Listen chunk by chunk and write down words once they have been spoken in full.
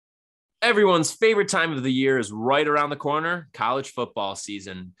Everyone's favorite time of the year is right around the corner, college football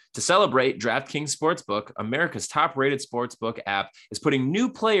season. To celebrate, DraftKings Sportsbook, America's top-rated sportsbook app, is putting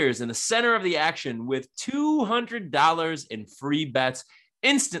new players in the center of the action with $200 in free bets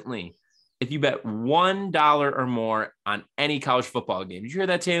instantly if you bet $1 or more on any college football game. Did you hear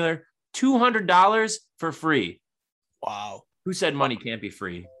that, Taylor? $200 for free. Wow. Who said money can't be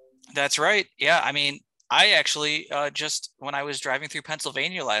free? That's right. Yeah, I mean, I actually just when I was driving through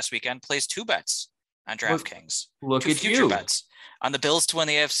Pennsylvania last weekend, placed two bets on DraftKings. Look two at future you. bets on the Bills to win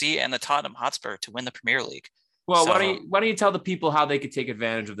the AFC and the Tottenham Hotspur to win the Premier League. Well, why don't you tell the people how they could take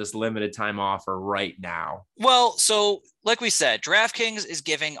advantage of this limited time offer right now? Well, so like we said, DraftKings is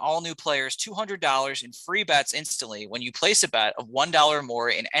giving all new players $200 in free bets instantly when you place a bet of $1 or more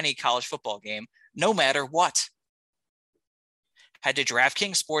in any college football game, no matter what. Head to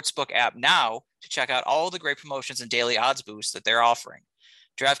DraftKings Sportsbook app now to check out all the great promotions and daily odds boosts that they're offering.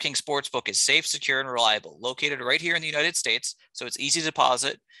 DraftKings Sportsbook is safe, secure, and reliable, located right here in the United States, so it's easy to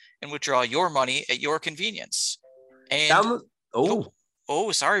deposit and withdraw your money at your convenience. And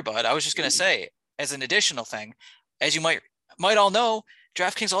sorry, bud. I was just going to say, as an additional thing, as you might all know,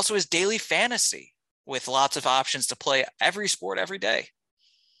 DraftKings also has daily fantasy with lots of options to play every sport every day.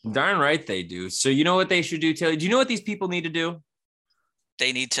 Darn right they do. So you know what they should do, Taylor? Do you know what these people need to do?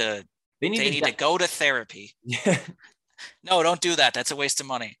 They need to go to therapy. Yeah. No, don't do that. That's a waste of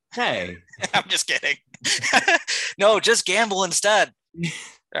money. Hey. I'm just kidding. No, just gamble instead.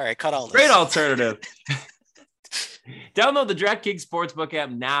 All right, cut all this. Great alternative. Download the DraftKings Sportsbook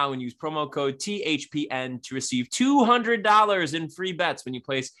app now and use promo code THPN to receive $200 in free bets when you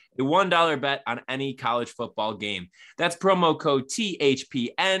place a $1 bet on any college football game. That's promo code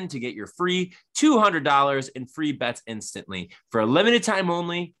THPN to get your free $200 in free bets instantly for a limited time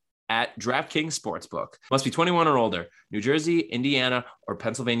only at DraftKings Sportsbook. Must be 21 or older. New Jersey, Indiana, or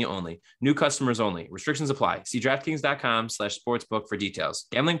Pennsylvania only. New customers only. Restrictions apply. See DraftKings.com/sportsbook for details.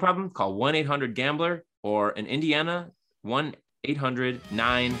 Gambling problem? Call 1-800-GAMBLER or in Indiana,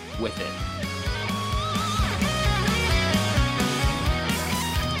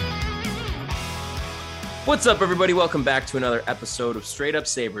 1-800-9-WITH-IT. What's up, everybody? Welcome back to another episode of Straight Up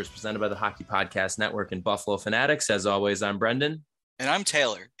Sabres, presented by the Hockey Podcast Network and Buffalo Fanatics. As always, I'm Brendan. And I'm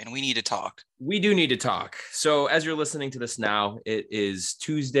Taylor, and we need to talk. We do need to talk. So as you're listening to this now, it is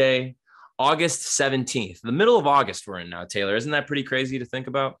Tuesday, August 17th, the middle of August we're in now, Taylor. Isn't that pretty crazy to think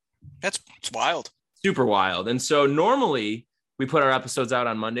about? It's wild. Super wild. And so normally we put our episodes out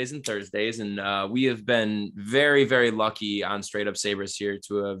on Mondays and Thursdays, and we have been very, very lucky on Straight Up Sabres here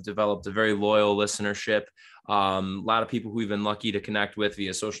to have developed a very loyal listenership. A lot of people who we've been lucky to connect with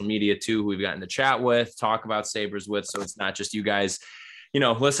via social media too, who we've gotten to chat with, talk about Sabres with. So it's not just you guys,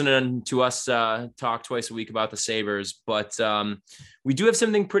 listening to us talk twice a week about the Sabres, but we do have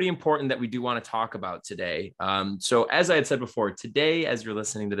something pretty important that we do want to talk about today. So as I had said before, today, as you're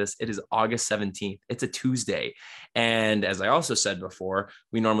listening to this, it is August 17th. It's a Tuesday. And as I also said before,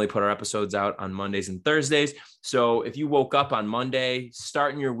 we normally put our episodes out on Mondays and Thursdays. So if you woke up on Monday,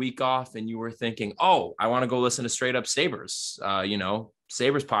 starting your week off, and you were thinking, oh, I want to go listen to Straight Up Sabres,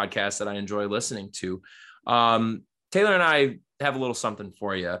 Sabres podcast that I enjoy listening to. Taylor and I have a little something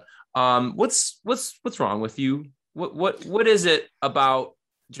for you. What's wrong with you? What is it about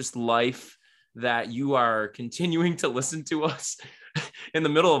just life that you are continuing to listen to us in the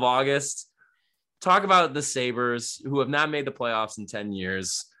middle of August talk about the Sabres, who have not made the playoffs in 10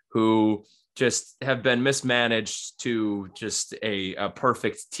 years, who just have been mismanaged to just a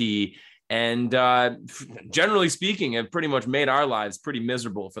perfect T, and generally speaking, have pretty much made our lives pretty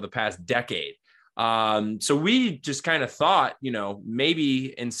miserable for the past decade. So we just kind of thought,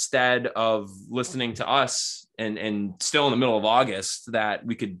 maybe instead of listening to us and still in the middle of August, that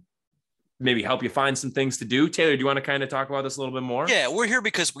we could maybe help you find some things to do. Taylor, do you want to kind of talk about this a little bit more? Yeah, we're here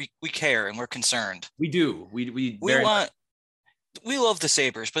because we care and we're concerned. We do. We love the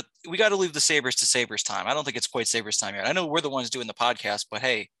Sabres, but we got to leave the Sabres to Sabres time. I don't think it's quite Sabres time yet. I know we're the ones doing the podcast, but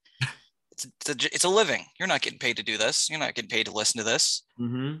hey, it's a living. You're not getting paid to do this. You're not getting paid to listen to this.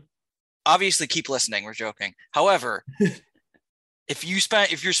 Mm-hmm. Obviously, keep listening. We're joking. However, if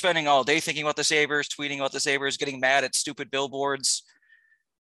you're spending all day thinking about the Sabres, tweeting about the Sabres, getting mad at stupid billboards,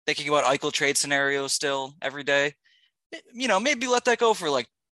 thinking about Eichel trade scenarios still every day, maybe let that go for like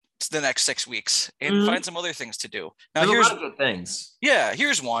the next 6 weeks and find some other things to do. Now, here's a lot of good things. Yeah,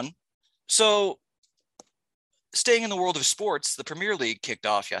 here's one. So, staying in the world of sports, the Premier League kicked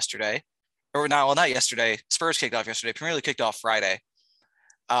off yesterday, not yesterday. Spurs kicked off yesterday. Premier League kicked off Friday.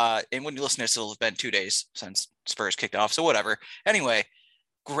 And when you listen to this, it'll have been 2 days since Spurs kicked off. So whatever. Anyway,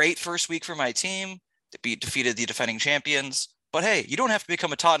 great first week for my team. Defeated the defending champions. But hey, you don't have to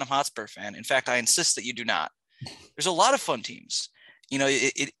become a Tottenham Hotspur fan. In fact, I insist that you do not. There's a lot of fun teams.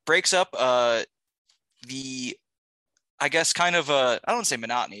 It breaks up the, I guess, kind of I don't want to say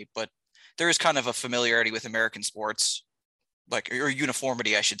monotony, but there is kind of a familiarity with American sports, or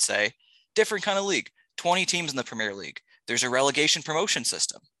uniformity, I should say. Different kind of league. 20 teams in the Premier League. There's a relegation promotion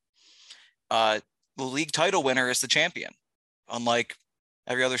system. The league title winner is the champion, unlike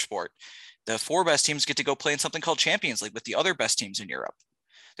every other sport. The 4 best teams get to go play in something called Champions League with the other best teams in Europe.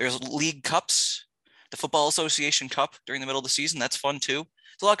 There's league cups, the Football Association Cup during the middle of the season. That's fun too.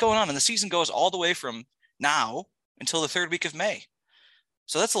 There's a lot going on. And the season goes all the way from now until the 3rd week of May.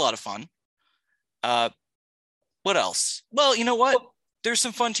 So that's a lot of fun. What else? Well, you know what? There's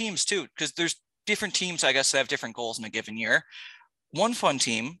some fun teams too, because there's different teams, I guess, that have different goals in a given year. One fun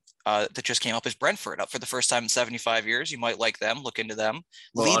team that just came up is Brentford, up for the first time in 75 years. You might like them. Look into them.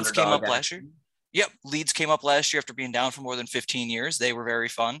 Leeds came up last year. Yep. Leeds came up last year after being down for more than 15 years. They were very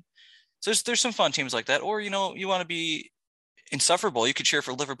fun. So there's some fun teams like that. Or, you want to be insufferable, you could cheer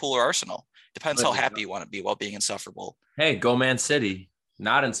for Liverpool or Arsenal. Depends how happy you want to be while being insufferable. Hey, go Man City.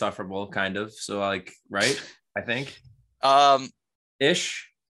 Not insufferable, kind of. So, right? I think. Ish.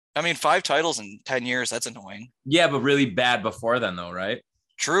 I mean, 5 titles in 10 years, that's annoying. Yeah, but really bad before then, though, right?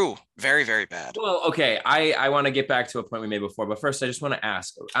 True. Very, very bad. Well, okay. I want to get back to a point we made before, but first I just want to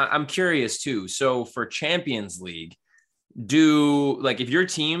ask, I'm curious too. So for Champions League, if your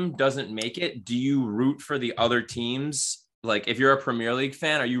team doesn't make it, do you root for the other teams? Like if you're a Premier League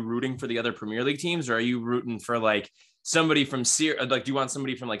fan, are you rooting for the other Premier League teams, or are you rooting for somebody from do you want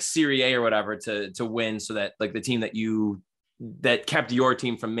somebody from Serie A or whatever to win, so that the team that kept your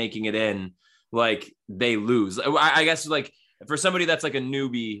team from making it in, they lose? I guess for somebody that's a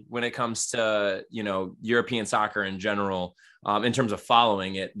newbie when it comes to, European soccer in general, in terms of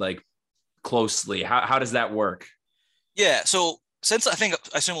following it closely, how does that work? Yeah. So since I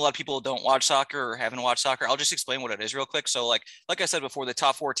assume a lot of people don't watch soccer or haven't watched soccer, I'll just explain what it is real quick. So like I said before, the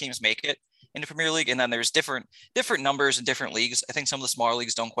top 4 teams make it into Premier League, and then there's different numbers in different leagues. I think some of the smaller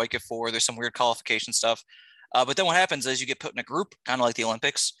leagues don't quite get 4. There's some weird qualification stuff. But then what happens is you get put in a group, kind of like the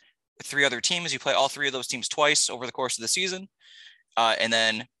Olympics, with 3 other teams. You play all 3 of those teams twice over the course of the season. And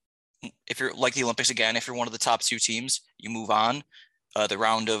then if you're like the Olympics again, if you're one of the top 2 teams, you move on. The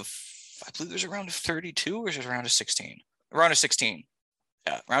round of, I believe there's a round of 32, or is it a round of 16? A round of 16.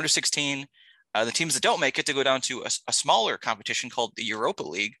 Yeah, round of 16. The teams that don't make it to go down to a smaller competition called the Europa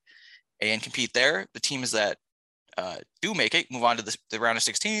League and compete there. The teams that do make it move on to the round of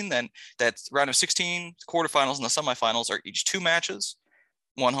 16. Then that round of 16, the quarterfinals and the semifinals are each 2 matches,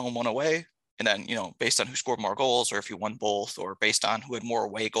 1 home, 1 away. And then, based on who scored more goals, or if you won both, or based on who had more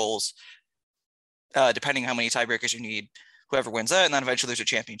away goals, depending how many tiebreakers you need, whoever wins that. And then eventually there's a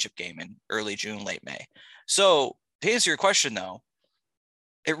championship game in early June, late May. So to answer your question, though,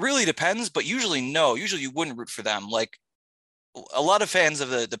 it really depends, but usually you wouldn't root for them. Like a lot of fans of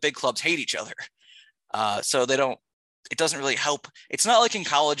the big clubs hate each other. So it doesn't really help. It's not like in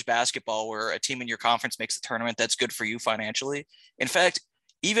college basketball where a team in your conference makes the tournament. That's good for you financially. In fact,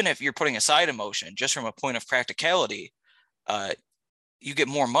 even if you're putting aside emotion, just from a point of practicality, you get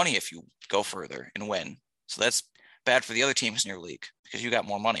more money if you go further and win. So that's bad for the other teams in your league because you got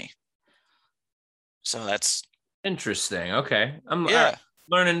more money. So that's interesting. Okay. Yeah.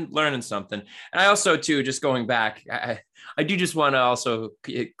 Learning something. And I also too, just going back, I do just want to also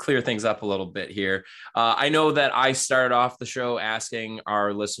clear things up a little bit here. I know that I started off the show asking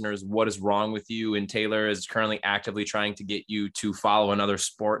our listeners, what is wrong with you? And Taylor is currently actively trying to get you to follow another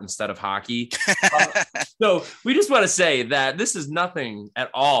sport instead of hockey. So we just want to say that this is nothing at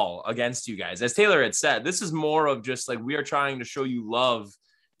all against you guys. As Taylor had said, this is more of just we are trying to show you love,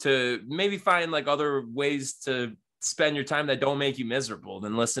 to maybe find other ways to spend your time that don't make you miserable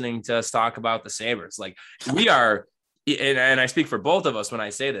than listening to us talk about the Sabres. We are, and I speak for both of us when I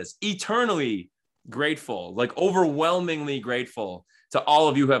say this, eternally grateful, overwhelmingly grateful to all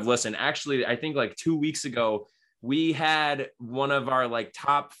of you who have listened. Actually, I think 2 weeks ago, we had one of our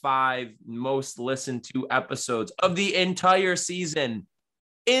top 5 most listened to episodes of the entire season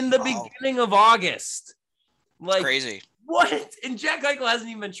in the beginning of August. Crazy. What? And Jack Eichel hasn't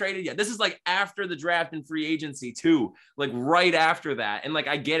even been traded yet. This is after the draft and free agency too, right after that. And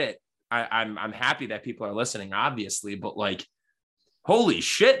I get it. I'm happy that people are listening, obviously, but holy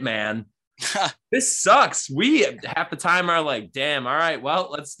shit, man, this sucks. We half the time are damn, all right, well,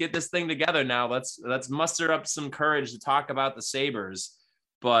 let's get this thing together now. Let's muster up some courage to talk about the Sabres.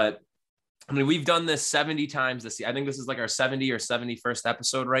 But I mean, we've done this 70 times this year. I think this is our 70 or 71st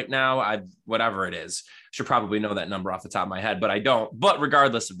episode right now. Whatever it is, should probably know that number off the top of my head, but I don't. But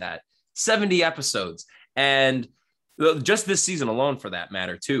regardless of that, 70 episodes. And just this season alone for that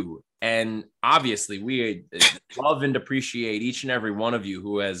matter too. And obviously we love and appreciate each and every one of you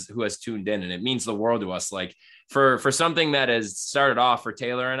who has tuned in, and it means the world to us. Like for something that has started off for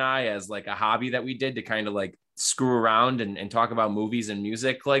Taylor and I as like a hobby that we did to kind of like screw around and talk about movies and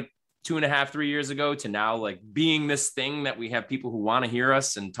music like 2.5-3 years ago, to now like being this thing that we have people who want to hear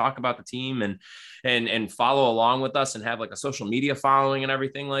us and talk about the team and follow along with us and have like a social media following and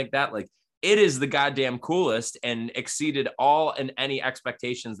everything like that. Like, it is the goddamn coolest and exceeded all and any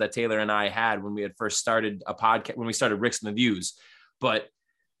expectations that Taylor and I had when we had first started a podcast, when we started Ricks and the Views. But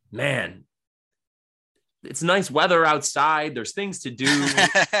man, it's nice weather outside. There's things to do.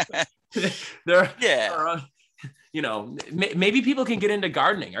 You know, maybe people can get into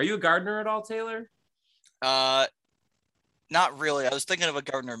gardening. Are you a gardener at all, Taylor? Not really. I was thinking of a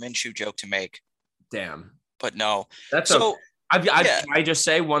Gardner Minshew joke to make. Damn. But no. That's so. I just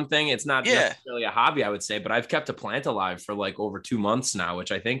say one thing. It's not necessarily a hobby, I would say, but I've kept a plant alive for like over 2 months now,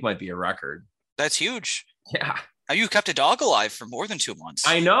 which I think might be a record. That's huge. Yeah. Now you kept a dog alive for more than 2 months.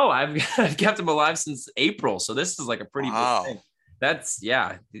 I know. I've kept him alive since April. So this is like a pretty big thing. That's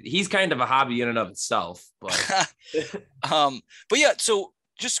he's kind of a hobby in and of itself, but but yeah, so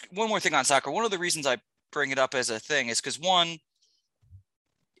just one more thing on soccer. One of the reasons I bring it up as a thing is because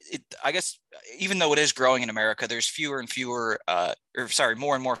I guess even though it is growing in America, there's fewer and fewer,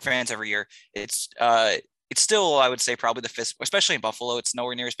 more and more fans every year. It's still, I would say, probably the fifth, especially in Buffalo. It's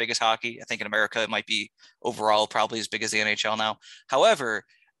nowhere near as big as hockey. I think in America, it might be overall probably as big as the NHL now. However,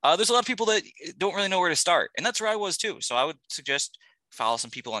 there's a lot of people that don't really know where to start, and that's where I was too. So I would suggest follow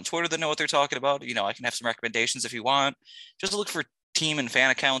some people on Twitter that know what they're talking about. You know, I can have some recommendations if you want. Just look for team and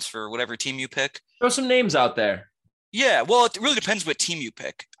fan accounts for whatever team you pick. Throw some names out there. Yeah, well, it really depends what team you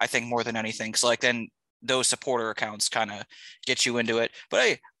pick, I think, more than anything. So, like, then those supporter accounts kind of get you into it. But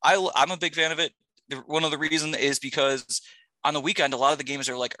hey, I'm a big fan of it. One of the reasons is because on the weekend, a lot of the games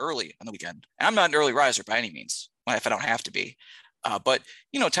are like early on the weekend. And I'm not an early riser by any means, if I don't have to be. But,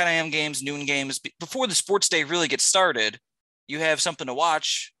 10 a.m. games, noon games, before the sports day really gets started, you have something to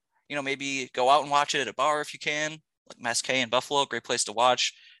watch. Maybe go out and watch it at a bar if you can, like Mesquite in Buffalo, great place to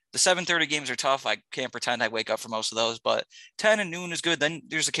watch. The 7:30 games are tough. I can't pretend I wake up for most of those, but 10 and noon is good. Then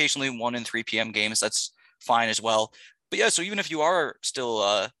there's occasionally 1 and 3 p.m. games. That's fine as well. But yeah, so even if you are still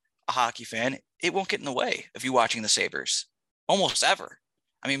a hockey fan, it won't get in the way of you watching the Sabres almost ever.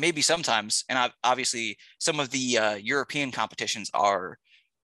 I mean, maybe sometimes. And obviously some of the European competitions are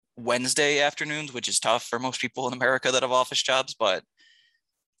Wednesday afternoons, which is tough for most people in America that have office jobs, but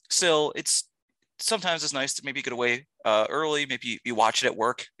still sometimes it's nice to maybe get away early. Maybe you watch it at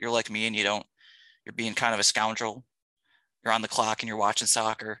work. You're like me and you're being kind of a scoundrel. You're on the clock and you're watching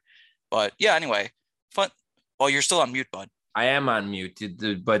soccer. But yeah, anyway, fun. Well, you're still on mute, bud. I am on mute.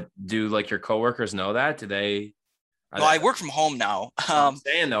 But do like your coworkers know that? Do they? Well, I work from home now. I'm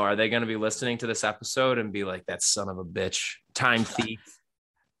saying though, are they going to be listening to this episode and be like, that son of a bitch, time thief?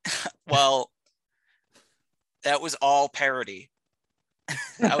 Well, that was all parody.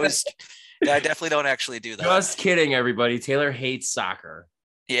 I definitely don't actually do that. Just kidding, everybody. Taylor hates soccer.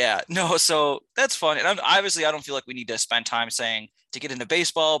 Yeah, no, so that's fun. And obviously, I don't feel like we need to spend time saying to get into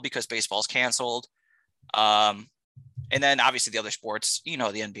baseball because baseball's canceled. And then obviously the other sports, the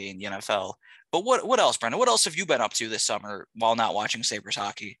NBA and the NFL. But what else, Brendan? What else have you been up to this summer while not watching Sabres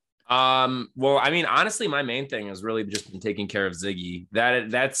hockey? Well, I mean, honestly, my main thing has really just been taking care of Ziggy.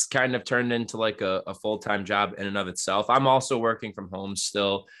 That's kind of turned into like a full-time job in and of itself. I'm also working from home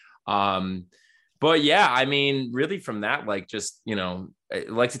still. But yeah, I mean, really from that, like just, I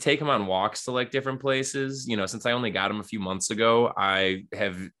like to take him on walks to like different places. Since I only got him a few months ago, I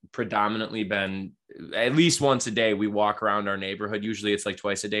have predominantly been at least once a day. We walk around our neighborhood. Usually it's like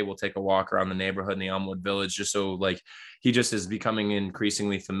twice a day. We'll take a walk around the neighborhood in the Elmwood Village, just so like he just is becoming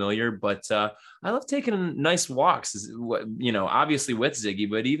increasingly familiar. But I love taking nice walks, obviously with Ziggy,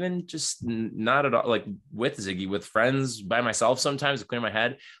 but even just not at all like with Ziggy, with friends, by myself sometimes to clear my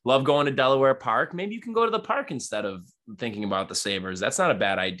head. Love going to Delaware Park. Maybe you can go to the park instead of thinking about the Sabres. That's not a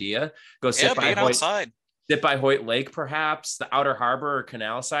bad idea. Go sit by outside. Sit by Hoyt Lake, perhaps the Outer Harbor or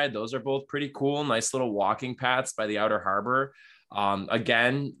Canal Side. Those are both pretty cool. Nice little walking paths by the Outer Harbor.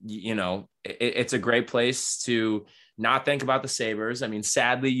 Again, it's a great place to not think about the Sabres. I mean,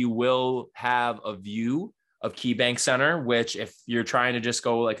 sadly, you will have a view of KeyBank Center, which if you're trying to just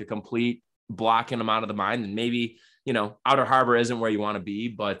go like a complete blocking them out of the mind, then maybe, Outer Harbor isn't where you want to be.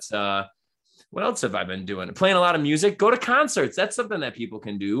 But what else have I been doing? Playing a lot of music. Go to concerts. That's something that people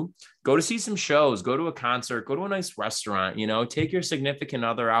can do. Go to see some shows. Go to a concert. Go to a nice restaurant. Take your significant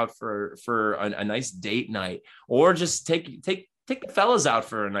other out for a nice date night, or just take the fellas out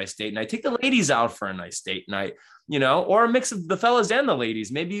for a nice date night. Take the ladies out for a nice date night. or a mix of the fellas and the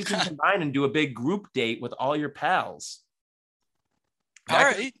ladies. Maybe you can combine and do a big group date with all your pals. All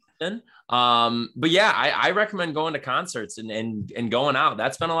right. But yeah, I recommend going to concerts and going out.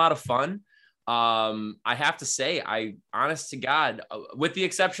 That's been a lot of fun. I have to say, honest to God, with the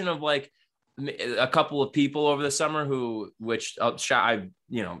exception of like a couple of people over the summer I've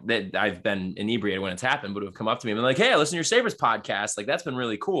been inebriated when it's happened, but have come up to me and been like, hey, I listen to your Sabres podcast. Like, that's been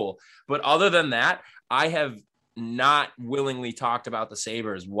really cool. But other than that, I have not willingly talked about the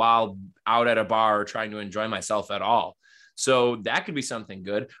Sabres while out at a bar or trying to enjoy myself at all. So that could be something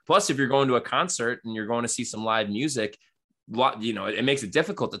good. Plus, if you're going to a concert and you're going to see some live music, it makes it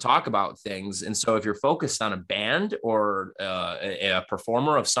difficult to talk about things. And so if you're focused on a band or a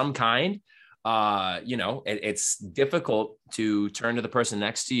performer of some kind, it's difficult to turn to the person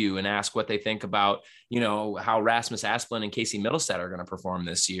next to you and ask what they think about, how Rasmus Asplund and Casey Middlestat are going to perform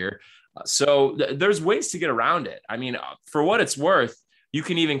this year. So there's ways to get around it. I mean, for what it's worth, you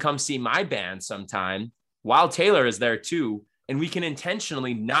can even come see my band sometime while Taylor is there too. And we can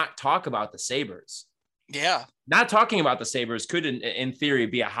intentionally not talk about the Sabres. Yeah. Not talking about the Sabres could, in theory,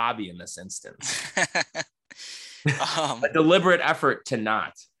 be a hobby in this instance. A deliberate effort to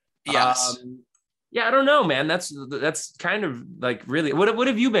not. Yes. Yeah, I don't know, man. That's kind of like really. What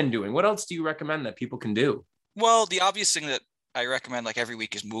have you been doing? What else do you recommend that people can do? Well, the obvious thing that I recommend like every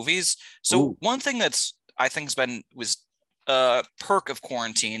week is movies. So one thing I think was a perk of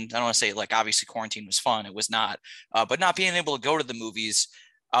quarantine. I don't want to say like obviously quarantine was fun. It was not, but not being able to go to the movies.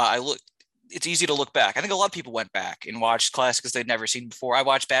 It's easy to look back. I think a lot of people went back and watched classics they'd never seen before. I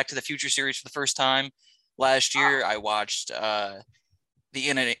watched Back to the Future series for the first time last year. I watched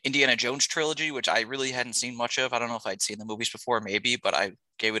the Indiana Jones trilogy, which I really hadn't seen much of. I don't know if I'd seen the movies before, maybe, but I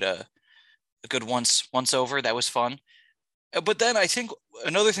gave it a good once over. That was fun. But then I think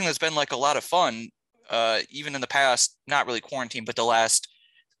another thing that's been like a lot of fun, even in the past, not really quarantine, but the last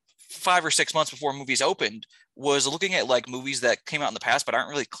 5 or 6 months before movies opened, was looking at like movies that came out in the past but aren't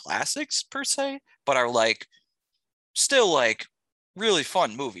really classics per se, but are like still like really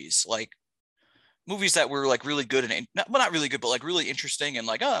fun movies, like movies that were like really good and not really good, but like really interesting and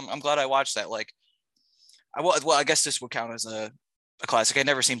like, oh, I'm glad I watched that. Like, I guess this would count as a classic. I'd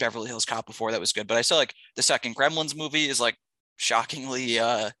never seen Beverly Hills Cop before. That was good, but I still like the second Gremlins movie is like shockingly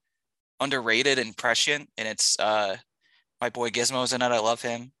underrated and prescient, and it's my boy Gizmo's in it. I love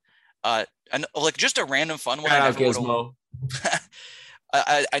him. And like just a random fun one.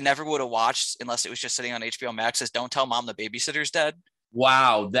 I never would have watched unless it was just sitting on HBO Max. Is Don't Tell Mom the Babysitter's Dead.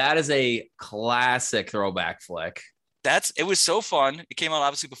 Wow, that is a classic throwback flick. It was so fun. It came out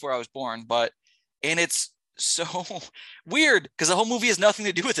obviously before I was born, and it's so weird because the whole movie has nothing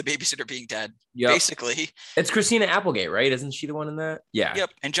to do with the babysitter being dead. Yep. Basically, it's Christina Applegate, right? Isn't she the one in that? Yeah.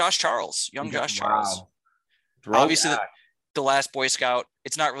 Yep. And Josh Charles, Josh Charles. Obviously, the Last Boy Scout.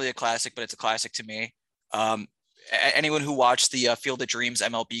 It's not really a classic, but it's a classic to me. Anyone who watched the Field of Dreams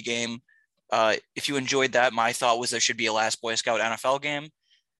MLB game, if you enjoyed that, my thought was there should be a Last Boy Scout NFL game.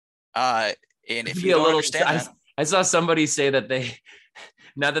 And if you don't understand that, I saw somebody say that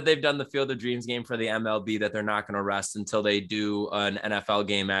now that they've done the Field of Dreams game for the MLB, that they're not going to rest until they do an NFL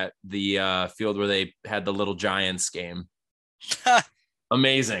game at the field where they had the Little Giants game.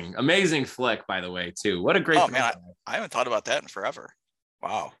 Amazing flick, by the way, too. What a great. Oh man, I haven't thought about that in forever.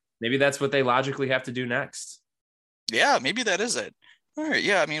 Wow. Maybe that's what they logically have to do next. Yeah, maybe that is it. All right.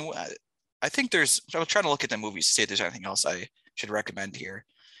 Yeah, I mean, I think I'm trying to look at the movies to see if there's anything else I should recommend here.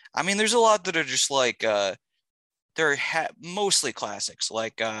 I mean, there's a lot that are just like they're mostly classics.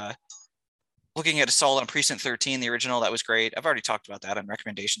 Like looking at Assault on Precinct 13, the original, that was great. I've already talked about that on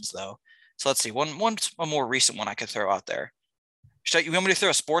recommendations, though. So let's see, one more recent one I could throw out there. You want me to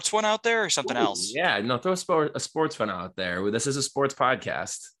throw a sports one out there or something else? Yeah, no, throw a sports one out there. This is a sports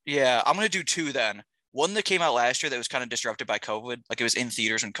podcast. Yeah, I'm going to do two then. One that came out last year that was kind of disrupted by COVID. Like it was in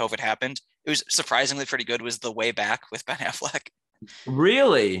theaters when COVID happened. It was surprisingly pretty good. Was The Way Back with Ben Affleck.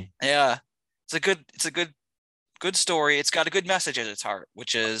 Really? Yeah. It's a good story. It's got a good message at its heart,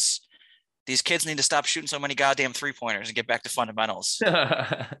 which is these kids need to stop shooting so many goddamn 3-pointers and get back to fundamentals.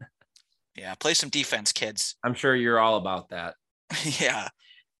 Yeah, play some defense, kids. I'm sure you're all about that. Yeah.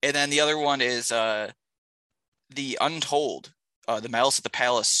 And then the other one is The Untold, the Malice at the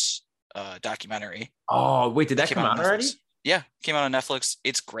Palace documentary. Oh, wait, did that come out already? Yeah, came out on Netflix.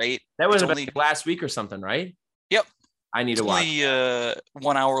 It's great. That was only last week or something, right? Yep. I need to watch. Only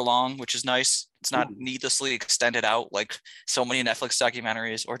 1 hour long, which is nice. It's not needlessly extended out like so many Netflix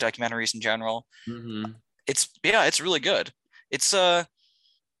documentaries or documentaries in general. Mm-hmm. It's really good. It's a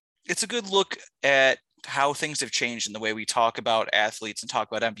good look at how things have changed in the way we talk about athletes and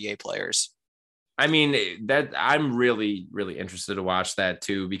talk about NBA players. I mean, that I'm really, really interested to watch that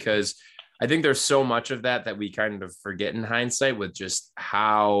too, because I think there's so much of that we kind of forget in hindsight with just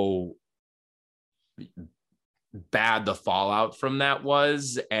how bad the fallout from that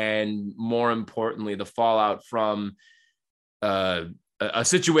was. And more importantly, the fallout from a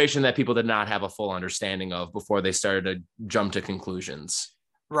situation that people did not have a full understanding of before they started to jump to conclusions.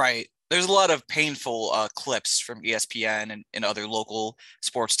 Right. There's a lot of painful clips from ESPN and other local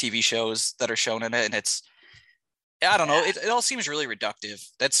sports TV shows that are shown in it. And it's, I don't know, it all seems really reductive.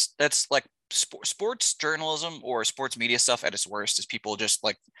 That's like sports journalism or sports media stuff at its worst is people just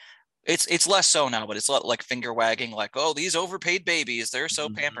like, it's less so now, but it's a lot like finger wagging, like, oh, these overpaid babies, they're so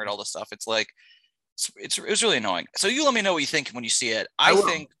pampered, all this stuff. It's like, it's really annoying. So you let me know what you think when you see it. I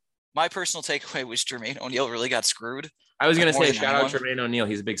think my personal takeaway was Jermaine O'Neal really got screwed. I was going to say, shout out Jermaine O'Neal.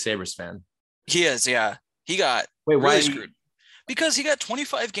 He's a big Sabres fan. He is, yeah. He got really screwed because he got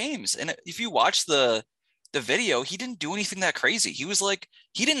 25 games. And if you watch the video, he didn't do anything that crazy. He was like,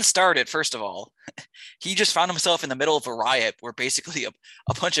 he didn't start it, first of all. He just found himself in the middle of a riot where basically a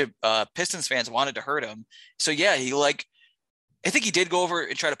bunch of Pistons fans wanted to hurt him. So yeah, he like, I think he did go over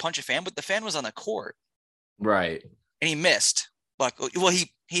and try to punch a fan, but the fan was on the court. Right. And he missed. Like, well,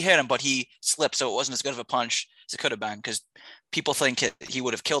 he hit him, but he slipped. So it wasn't as good of a punch as it could have been because people think he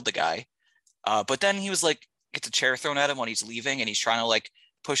would have killed the guy. But then he was like, gets a chair thrown at him when he's leaving and he's trying to like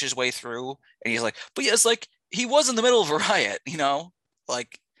push his way through. And he's like, but yeah, it's like he was in the middle of a riot, you know?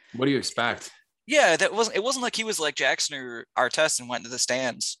 Like, what do you expect? Yeah, it wasn't like he was like Jackson or Artest and went to the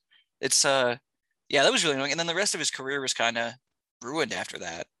stands. It's yeah, that was really annoying. And then the rest of his career was kind of ruined after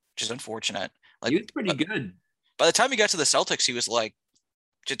that, which is unfortunate. Like, he was pretty good. By the time he got to the Celtics, he was like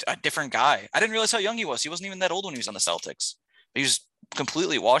just a different guy. I didn't realize how young he was. He wasn't even that old when he was on the Celtics. He was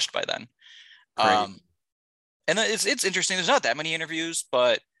completely washed by then. And it's interesting. There's not that many interviews,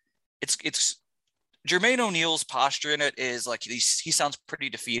 but it's Jermaine O'Neal's posture in it is like he sounds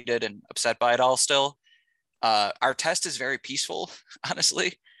pretty defeated and upset by it all still. Artest is very peaceful,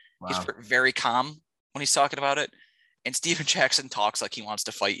 honestly. Wow. He's very calm when he's talking about it. And Steven Jackson talks like he wants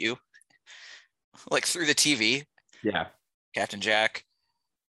to fight you, like through the TV. Yeah. Captain Jack.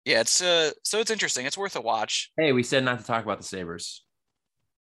 Yeah, it's so it's interesting. It's worth a watch. Hey, we said not to talk about the Sabres.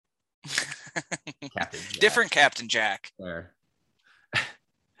 Different Captain Jack. There.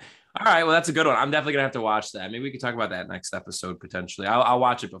 All right, well, that's a good one. I'm definitely gonna have to watch that. Maybe we could talk about that next episode potentially. I'll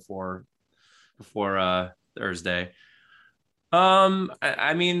watch it before Thursday.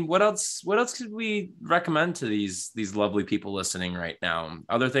 I mean, what else could we recommend to these lovely people listening right now?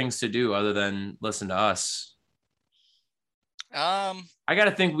 Other things to do other than listen to us? I got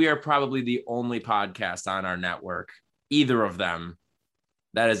to think we are probably the only podcast on our network, either of them,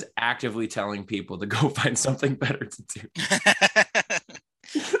 that is actively telling people to go find something better to do.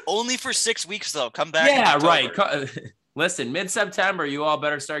 Only for 6 weeks, though. Come back. Yeah, right. Listen, mid-September, you all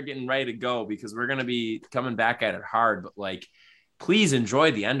better start getting ready to go because we're going to be coming back at it hard. But, like, please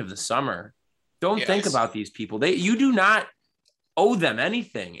enjoy the end of the summer. Don't think about these people. You do not owe them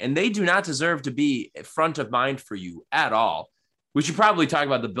anything, and they do not deserve to be front of mind for you at all. We should probably talk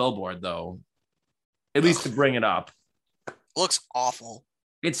about the billboard, though, at least to bring it up. Looks awful.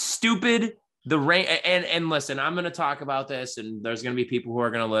 It's stupid. The rain and listen, I'm going to talk about this, and there's going to be people who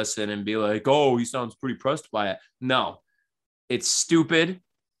are going to listen and be like, "Oh, he sounds pretty pressed by it." No, it's stupid.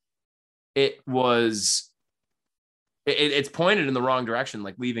 It's pointed in the wrong direction,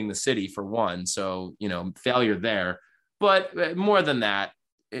 like leaving the city for one. So, failure there. But more than that,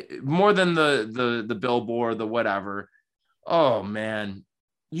 more than the billboard, the whatever. Oh man,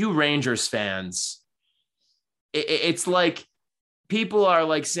 you Rangers fans. It's like people are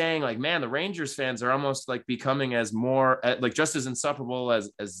like saying like, man, the Rangers fans are almost like becoming as more like just as insufferable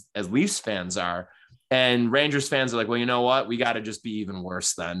as Leafs fans are. And Rangers fans are like, well, you know what? We got to just be even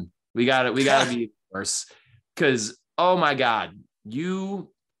worse then. We got to be worse. Because, oh my God,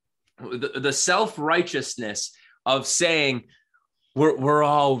 the self-righteousness of saying we're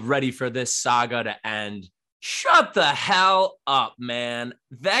all ready for this saga to end. Shut the hell up, man.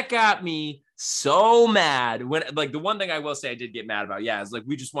 That got me so mad. When like the one thing I will say I did get mad about, is like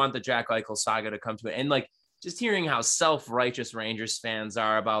we just want the Jack Eichel saga to come to it. And like just hearing how self-righteous Rangers fans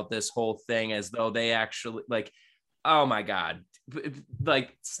are about this whole thing as though they actually like, oh my God,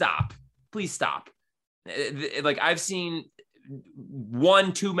 like stop, please stop. Like I've seen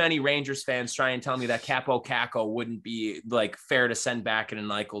one too many Rangers fans try and tell me that Capo Caco wouldn't be like fair to send back in an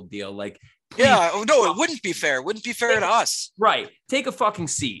Eichel deal. Like, please. Yeah, no, it wouldn't be fair. It wouldn't be fair to us. Right. Take a fucking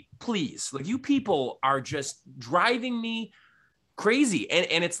seat, please. Like you people are just driving me crazy.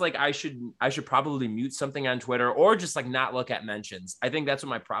 And it's like I should probably mute something on Twitter or just like not look at mentions. I think that's what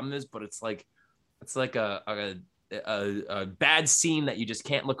my problem is, but it's like it's like a bad scene that you just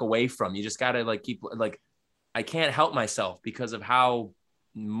can't look away from. You just gotta like keep like, I can't help myself because of how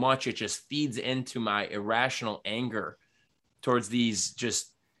much it just feeds into my irrational anger towards these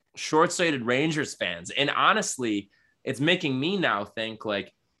just short-sighted Rangers fans. And honestly, it's making me now think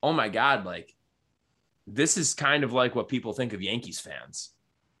like, oh my God, like this is kind of like what people think of Yankees fans.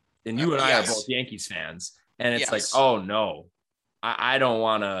 And you and I are both Yankees fans. And it's like, oh no, I don't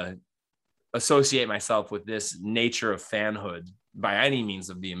want to associate myself with this nature of fanhood by any means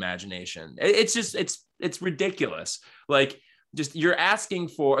of the imagination. It's just, it's ridiculous. Like just you're asking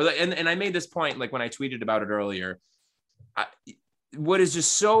for, and I made this point, like when I tweeted about it earlier, what is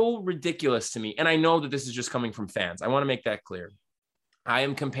just so ridiculous to me. And I know that this is just coming from fans. I want to make that clear. I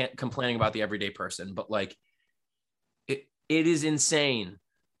am complaining about the everyday person, but like it is insane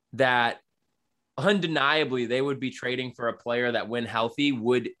that undeniably they would be trading for a player that when healthy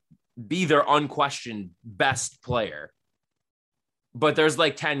would be their unquestioned best player. But there's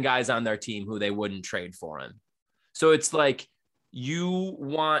like 10 guys on their team who they wouldn't trade for him. So it's like you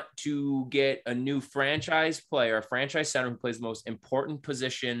want to get a new franchise player, a franchise center who plays the most important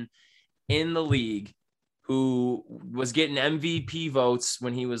position in the league, who was getting MVP votes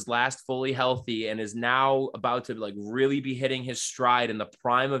when he was last fully healthy and is now about to like really be hitting his stride in the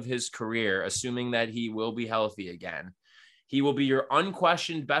prime of his career, assuming that he will be healthy again. He will be your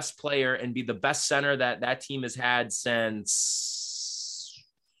unquestioned best player and be the best center that team has had since.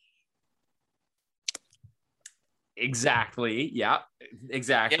 Exactly. Yeah,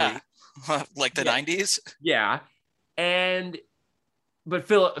 exactly. Yeah. Like the 90s. Yeah. But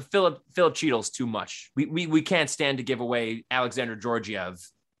Philip Cheadle's too much. We can't stand to give away Alexander Georgiev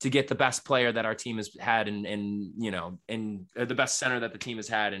to get the best player that our team has had in the best center that the team has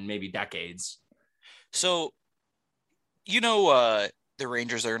had in maybe decades. So, the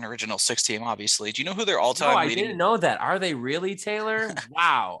Rangers are an original 6 team, obviously. Do you know who their all-time I didn't know that. Are they really, Taylor?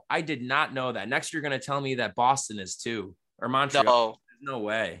 Wow. I did not know that. Next, you're going to tell me that Boston is too, or Montreal. No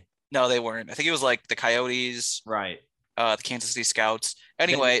way. No, they weren't. I think it was like the Coyotes. Right. The Kansas City Scouts.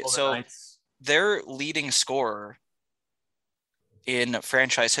 Anyway, so their leading scorer in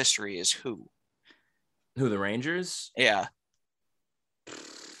franchise history is who? Who, the Rangers? Yeah.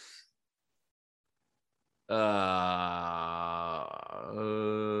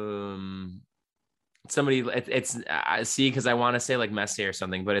 Somebody, it's I see, because I want to say like Messi or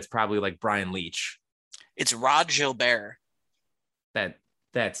something, but it's probably like Brian Leach. It's Rod Gilbert.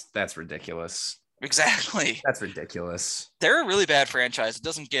 That's ridiculous. Exactly. That's ridiculous. They're a really bad franchise. It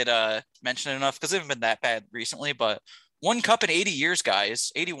doesn't get mentioned enough because they haven't been that bad recently, but 1 cup in 80 years,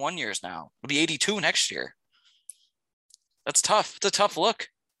 guys. 81 years now. It'll be 82 next year. That's tough. It's a tough look.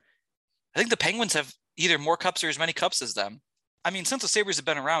 I think the Penguins have either more cups or as many cups as them. I mean, since the Sabres have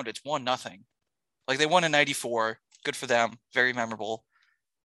been around, it's 1-0. Like they won in 94. Good for them. Very memorable.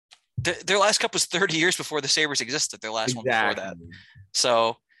 Their last cup was 30 years before the Sabres existed. Their last one before that.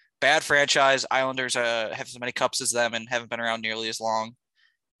 So bad franchise. Islanders have as many cups as them and haven't been around nearly as long.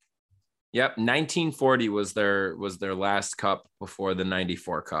 Yep, 1940 was their last cup before the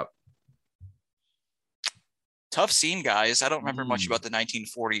 94 cup. Tough scene, guys. I don't remember much about the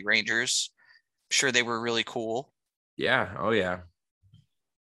 1940 Rangers. I'm sure they were really cool. Yeah. Oh yeah.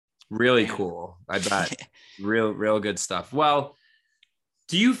 Really cool. I bet. real good stuff. Well,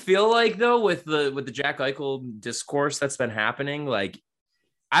 do you feel like though with the Jack Eichel discourse that's been happening, like,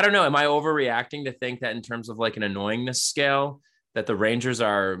 I don't know, am I overreacting to think that in terms of like an annoyingness scale that the Rangers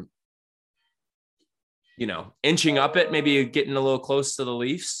are, inching up it, maybe getting a little close to the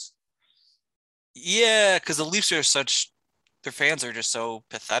Leafs? Yeah, because the Leafs are their fans are just so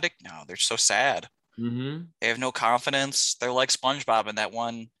pathetic now. They're so sad. Mm-hmm. They have no confidence. They're like SpongeBob in that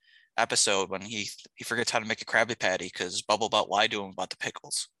one episode when he forgets how to make a Krabby Patty because Bubble Butt lied to him about the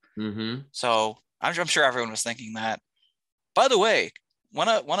pickles. Mm-hmm. So I'm sure everyone was thinking that. By the way,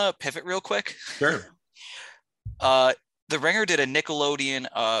 wanna pivot real quick? Sure. The Ringer did a Nickelodeon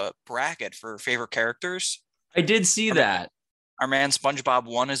bracket for favorite characters. I did see that. Our man SpongeBob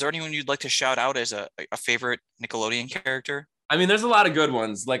won. Is there anyone you'd like to shout out as a favorite Nickelodeon character? I mean, there's a lot of good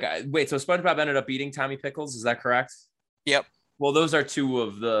ones. Like, wait, so SpongeBob ended up beating Tommy Pickles. Is that correct? Yep. Well, those are two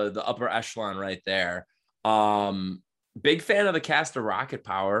of the upper echelon right there. Big fan of the cast of Rocket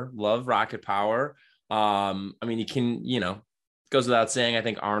Power. Love Rocket Power. I mean, you can, goes without saying, I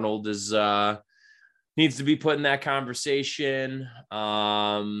think Arnold is needs to be put in that conversation.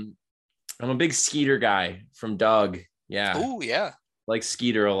 I'm a big Skeeter guy from Doug. Yeah. Oh, yeah. Like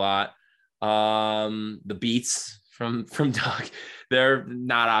Skeeter a lot. The Beats from Doug. They're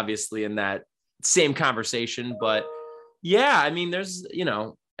not obviously in that same conversation, but yeah, I mean, there's,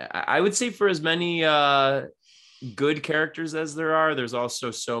 I would say for as many good characters as there are, there's also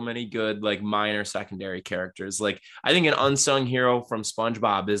so many good like minor secondary characters. Like I think an unsung hero from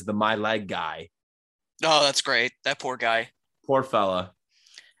SpongeBob is the my leg guy. Oh, that's great. That poor guy. Poor fella.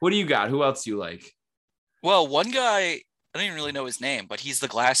 What do you got? Who else do you like? Well, one guy, I don't even really know his name, but he's the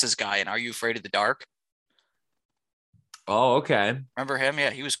glasses guy in Are You Afraid of the Dark? Oh, okay. Remember him? Yeah,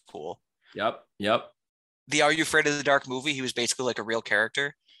 he was cool. Yep. Yep. The Are You Afraid of the Dark movie, he was basically like a real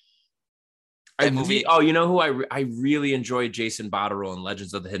character. That movie. Oh, you know who I really enjoyed Jason Botterill in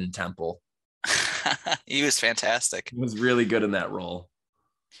Legends of the Hidden Temple. He was fantastic. He was really good in that role.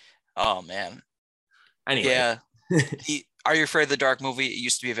 Oh man. Anyway. Yeah. The Are You Afraid of the Dark movie, it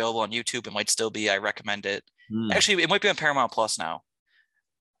used to be available on YouTube. It might still be. I recommend it. Actually, it might be on Paramount Plus now.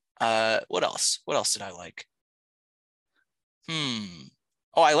 What else? What else did I like?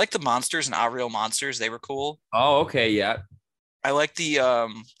 Oh, I like the monsters and Our Real Monsters. They were cool. Oh, okay, yeah. I like the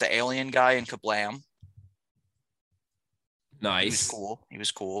alien guy in Kablam. Nice. He was cool. He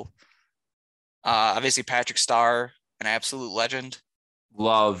was cool. Obviously Patrick Star, an absolute legend.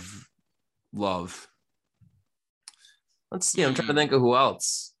 Love. Let's see. I'm trying to think of who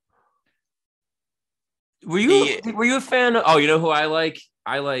else. Were you a fan of, oh, you know who I like?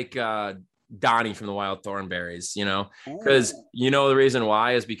 I like Donnie from the Wild Thornberries, you know, because you know the reason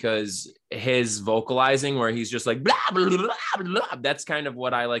why is because his vocalizing where he's just like blah, blah, blah, blah, blah. That's kind of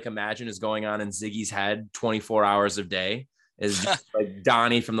what I like imagine is going on in Ziggy's head 24 hours a day is just like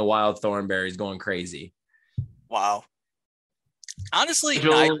Donnie from the Wild Thornberries going crazy. Wow. Honestly,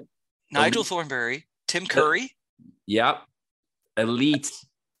 Nigel Thornberry, Tim Curry. Yep. Elite.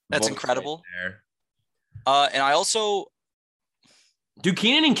 That's incredible. Right and I also do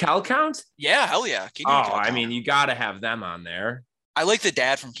Keenan and Kel count? Yeah, hell yeah. I mean, you got to have them on there. I like the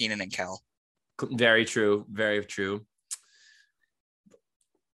dad from Keenan and Kel. Very true. Very true.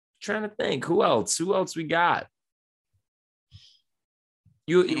 Trying to think who else we got.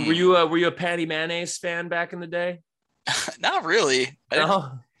 Were you a Patty Mayonnaise fan back in the day? Not really.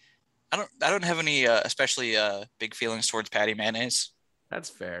 No. I don't have any especially big feelings towards Patty Mayonnaise. That's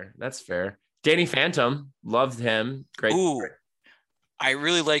fair. Danny Phantom, loved him. Great. Ooh, I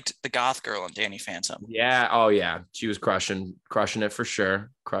really liked the goth girl in Danny Phantom. Yeah. Oh yeah, she was crushing it for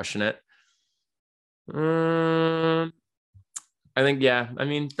sure. Crushing it. I think yeah. I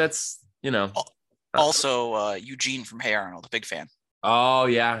mean that's Also, Eugene from Hey Arnold, a big fan. Oh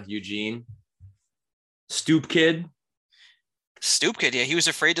yeah, Eugene. Stoop kid. Yeah, he was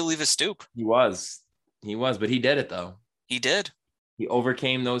afraid to leave his stoop. He was, but he did it though. He did. He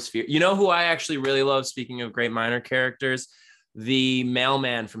overcame those fears. You know who I actually really love, speaking of great minor characters? The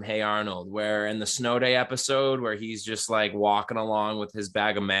mailman from Hey Arnold, where in the snow day episode where he's just like walking along with his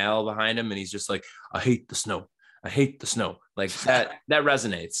bag of mail behind him and he's just like, I hate the snow. Like that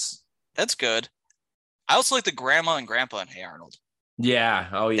resonates. That's good. I also like the grandma and grandpa in Hey Arnold. Yeah.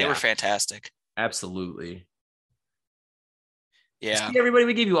 Oh yeah. They were fantastic. Absolutely. Yeah. See, everybody,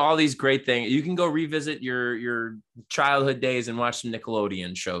 we give you all these great things. You can go revisit your childhood days and watch some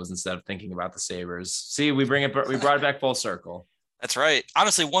Nickelodeon shows instead of thinking about the Sabres. See, we brought it back full circle. That's right.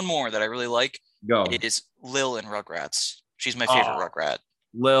 Honestly, one more that I really like It is Lil in Rugrats. She's my favorite Rugrat.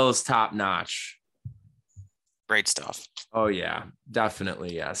 Lil is top notch. Great stuff. Oh yeah,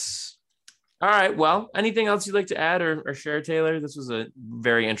 definitely. Yes. All right. Well, anything else you'd like to add or share, Taylor? This was a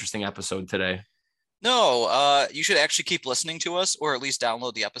very interesting episode today. No, you should actually keep listening to us or at least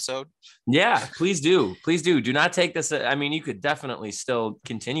download the episode. Yeah, please do. Please do. Do not take this. I mean, you could definitely still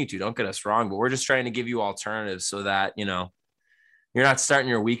continue to. Don't get us wrong, but we're just trying to give you alternatives so that, you're not starting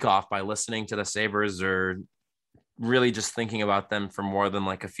your week off by listening to the Sabres or really just thinking about them for more than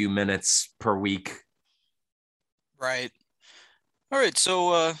like a few minutes per week. Right. All right.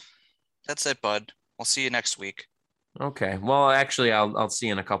 So that's it, bud. I'll see you next week. Okay. Well, actually, I'll see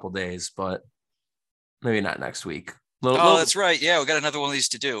you in a couple days, but maybe not next week. That's right. Yeah, we got another one of these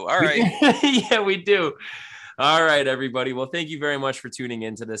to do. All right. Yeah, we do. All right, everybody. Well, thank you very much for tuning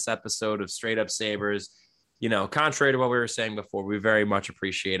into this episode of Straight Up Sabres. Contrary to what we were saying before, we very much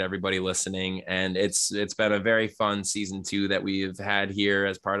appreciate everybody listening. And it's been a very fun season 2 that we've had here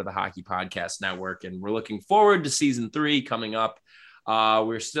as part of the Hockey Podcast Network. And we're looking forward to season 3 coming up.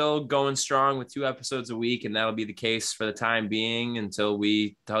 We're still going strong with 2 episodes a week, and that'll be the case for the time being until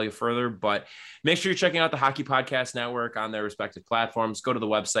we tell you further. But make sure you're checking out the Hockey Podcast Network on their respective platforms. Go to the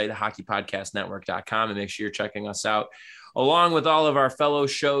website, hockeypodcastnetwork.com, and make sure you're checking us out along with all of our fellow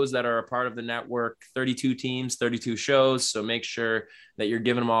shows that are a part of the network. 32 teams, 32 shows. So make sure that you're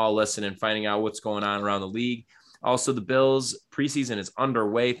giving them all a listen and finding out what's going on around the league. Also, the Bills preseason is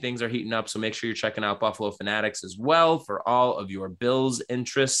underway. Things are heating up, so make sure you're checking out Buffalo Fanatics as well for all of your Bills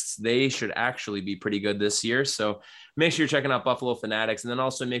interests. They should actually be pretty good this year, so make sure you're checking out Buffalo Fanatics, and then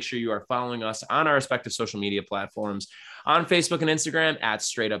also make sure you are following us on our respective social media platforms on Facebook and Instagram at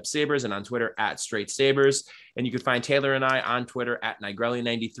Straight Up Sabres and on Twitter at Straight Sabres. And you can find Taylor and I on Twitter at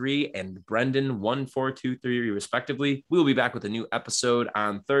Nigrelli93 and Brendan1423 respectively. We will be back with a new episode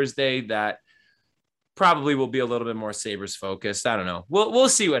on Thursday that probably will be a little bit more Sabres focused. I don't know. We'll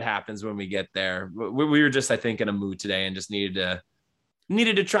see what happens when we get there. We were just, I think, in a mood today and just needed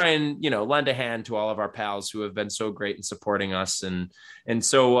to try and, lend a hand to all of our pals who have been so great in supporting us and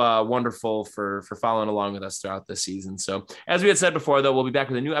so wonderful for following along with us throughout this season. So as we had said before, though, we'll be back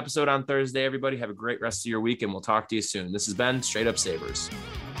with a new episode on Thursday. Everybody have a great rest of your week and we'll talk to you soon. This has been Straight Up Sabres.